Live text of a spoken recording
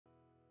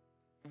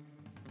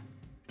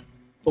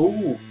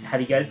Oh,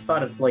 have you guys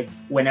thought of like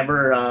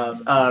whenever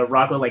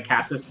Rocco like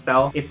casts a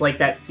spell, it's like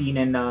that scene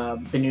in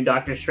the new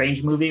Doctor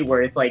Strange movie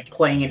where it's like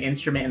playing an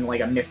instrument and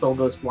like a missile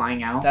goes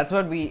flying out. That's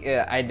what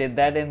I did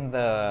that in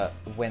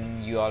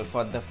when you all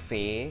fought the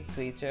Fae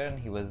creature, and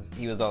he was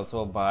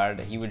also a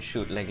bard. He would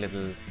shoot like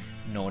little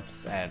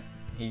notes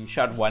he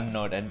shot one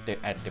note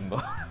at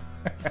Timbo.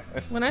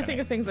 When I think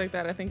of things like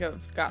that, I think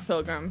of Scott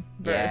Pilgrim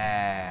verse.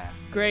 Yeah.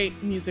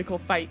 Great musical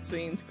fight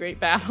scenes, great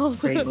battles.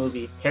 Great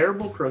movie.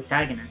 Terrible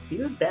protagonist. He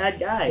was a bad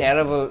guy.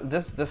 Terrible.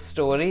 Just the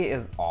story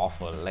is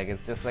awful. Like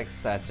it's just like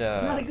such a.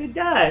 He's not a good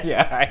guy.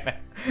 Yeah, I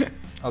know.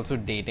 Also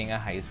dating a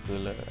high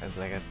schooler as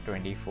like a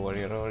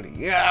 24-year-old.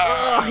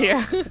 Yeah. Oh,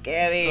 yeah.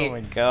 Scary. Oh my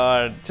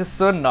god. Just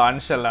so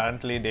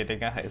nonchalantly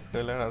dating a high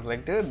schooler. I was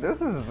like, dude, this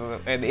is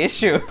an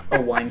issue.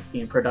 A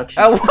Weinstein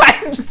production. A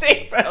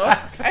Weinstein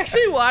production. I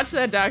actually watched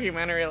that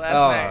documentary last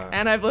night,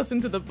 and I've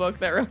listened to the book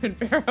that Ronan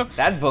Farrow.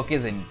 That book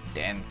is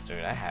intense,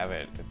 dude. I have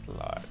it. It's a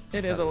lot.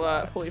 It is a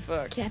lot. Holy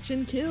fuck. Catch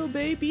and kill,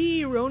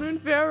 baby. Ronan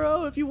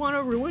Farrow, if you want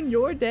to ruin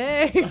your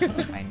day.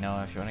 I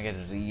know. If you want to get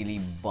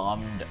really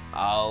bummed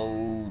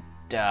out.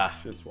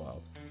 Shit's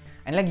wild.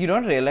 And like you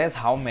don't realize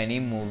how many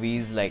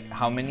movies, like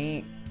how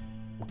many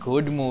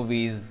good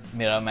movies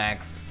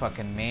Miramax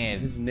fucking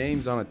made. His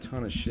name's on a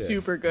ton of shit.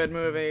 Super good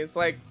movies.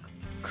 Like,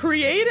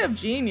 creative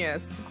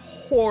genius.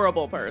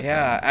 Horrible person.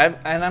 Yeah,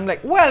 and I'm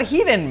like, well,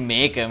 he didn't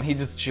make him. He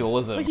just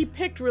chose him. But he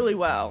picked really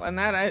well, and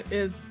that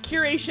is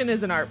curation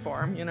is an art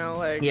form, you know,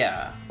 like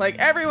yeah. Like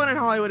everyone in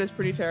Hollywood is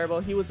pretty terrible.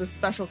 He was a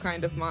special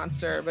kind of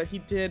monster, but he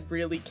did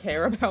really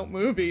care about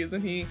movies,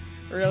 and he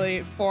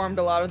really formed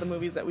a lot of the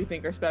movies that we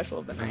think are special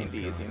of the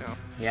 90s, you know.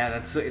 Yeah,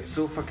 it's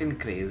so fucking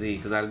crazy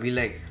because I'll be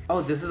like,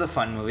 oh, this is a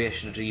fun movie, I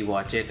should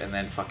rewatch it, and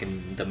then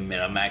fucking the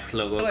Miramax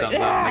logo comes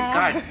out. I'm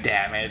like, god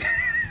damn it.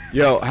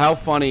 Yo, how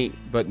funny,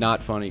 but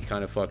not funny,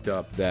 kind of fucked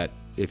up that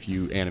if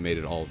you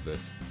animated all of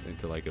this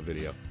into like a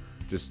video,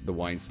 just the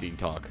Weinstein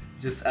talk.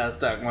 Just us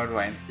talking about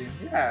Weinstein.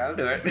 Yeah, I'll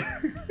do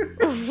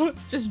it.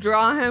 Just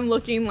draw him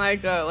looking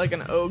like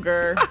an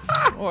ogre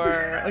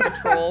or like a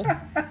troll.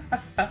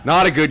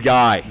 Not a good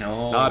guy.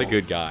 No. Not a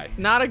good guy.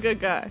 Not a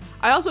good guy.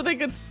 I also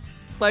think it's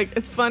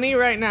funny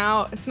right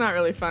now. It's not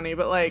really funny,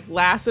 but like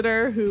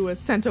Lasseter, who was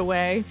sent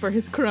away for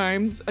his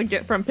crimes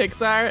again from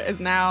Pixar,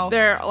 is now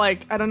they're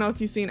like, I don't know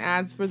if you've seen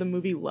ads for the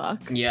movie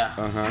Luck. Yeah.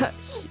 Uh-huh.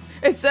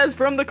 It says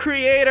from the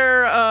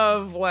creator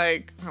of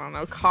like, I don't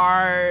know,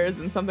 Cars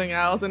and something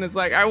else, and it's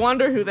like, I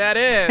wonder who that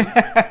is.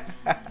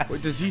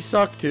 Wait, does he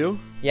suck too?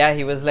 Yeah,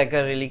 he was like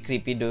a really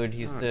creepy dude. He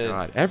used to.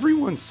 God,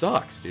 everyone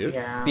sucks, dude.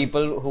 Yeah.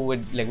 People who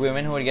would, like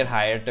women who would get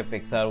hired to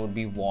Pixar would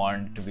be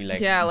warned to be like,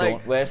 Yeah, like-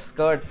 don't wear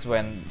skirts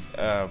when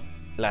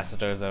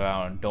Lasseter's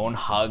around. Don't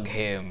hug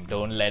him.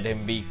 Don't let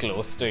him be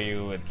close to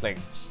you. It's like,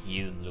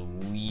 jeez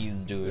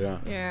Louise, dude. Yeah.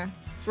 Yeah.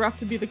 It's rough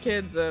to be the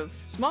kids of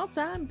small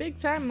time, big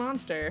time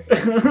monster. Yeah,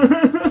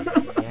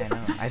 I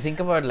know. I think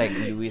about like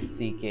Louis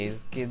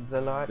C.K.'s kids a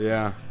lot.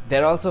 Yeah.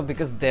 They're also,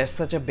 because they're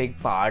such a big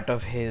part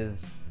of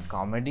his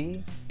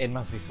comedy, it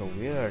must be so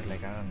weird.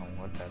 Like, I don't know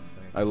what that's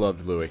like. I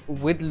loved Louis.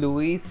 With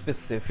Louis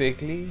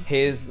specifically,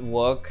 his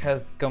work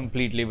has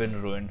completely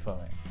been ruined for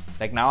me.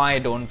 Like now I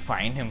don't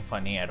find him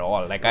funny at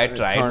all. Like I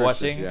tried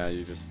watching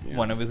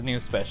one of his new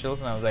specials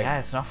and I was like, yeah,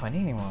 it's not funny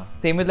anymore.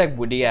 Same with like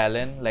Woody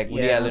Allen,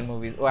 Woody Allen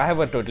movies. Oh, I have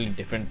a totally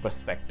different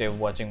perspective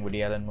watching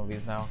Woody Allen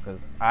movies now,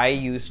 because I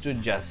used to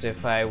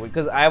justify,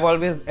 because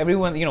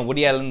everyone, you know,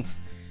 Woody Allen's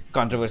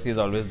controversy has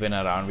always been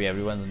around.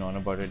 Everyone's known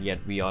about it,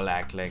 yet we all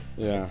act like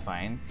it's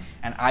fine.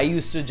 And I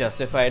used to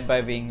justify it by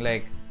being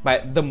like, by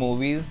the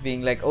movies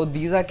being like, oh,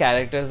 these are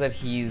characters that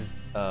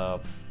he's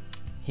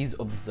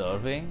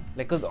observing,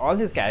 like, because all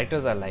his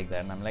characters are like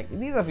that, and I'm like,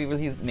 these are people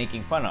he's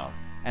making fun of.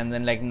 And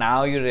then like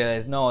now you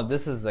realize, no,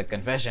 this is a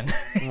confession.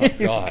 Oh,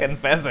 He's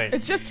confessing.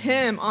 It's just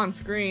him on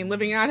screen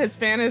living out his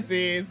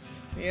fantasies.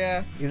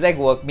 Yeah. He's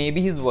like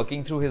maybe he's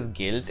working through his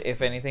guilt,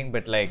 if anything,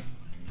 but like,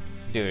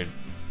 dude,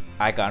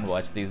 I can't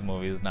watch these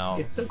movies now.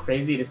 It's so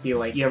crazy to see,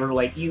 like,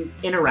 you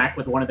interact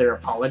with one of their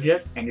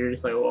apologists, and you're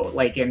just like, oh,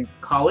 like in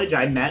college,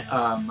 I met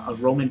a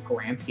Roman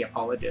Polanski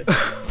apologist.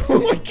 Oh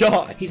my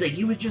god. He's like,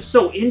 he was just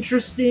so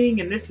interesting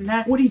and this and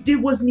that. What he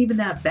did wasn't even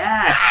that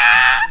bad.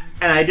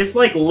 And I just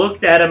like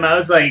looked at him. I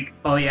was like,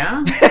 oh yeah?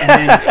 And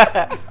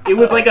then it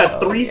was like a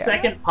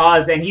 3-second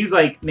pause, and he was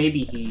like,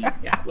 maybe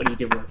what he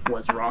did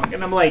was wrong.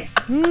 And I'm like,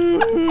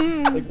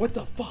 like, what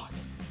the fuck?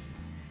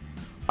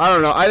 I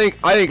don't know. I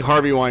think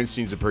Harvey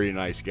Weinstein's a pretty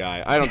nice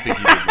guy. I don't think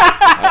he was.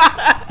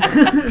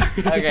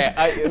 Okay,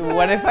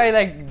 what if I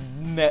like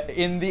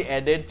in the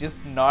edit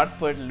just not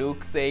put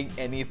Luke saying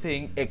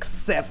anything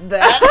except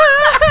that?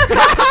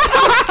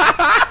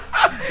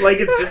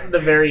 like it's just at the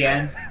very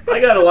end. I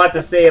got a lot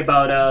to say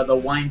about the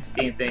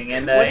Weinstein thing,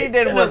 and what he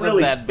did wasn't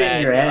really that spin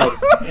bad. your head,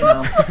 you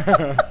know.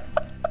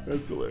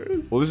 That's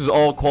hilarious. Well, this is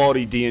all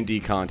quality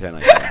D&D content,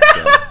 I think.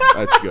 So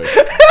that's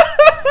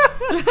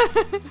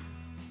good.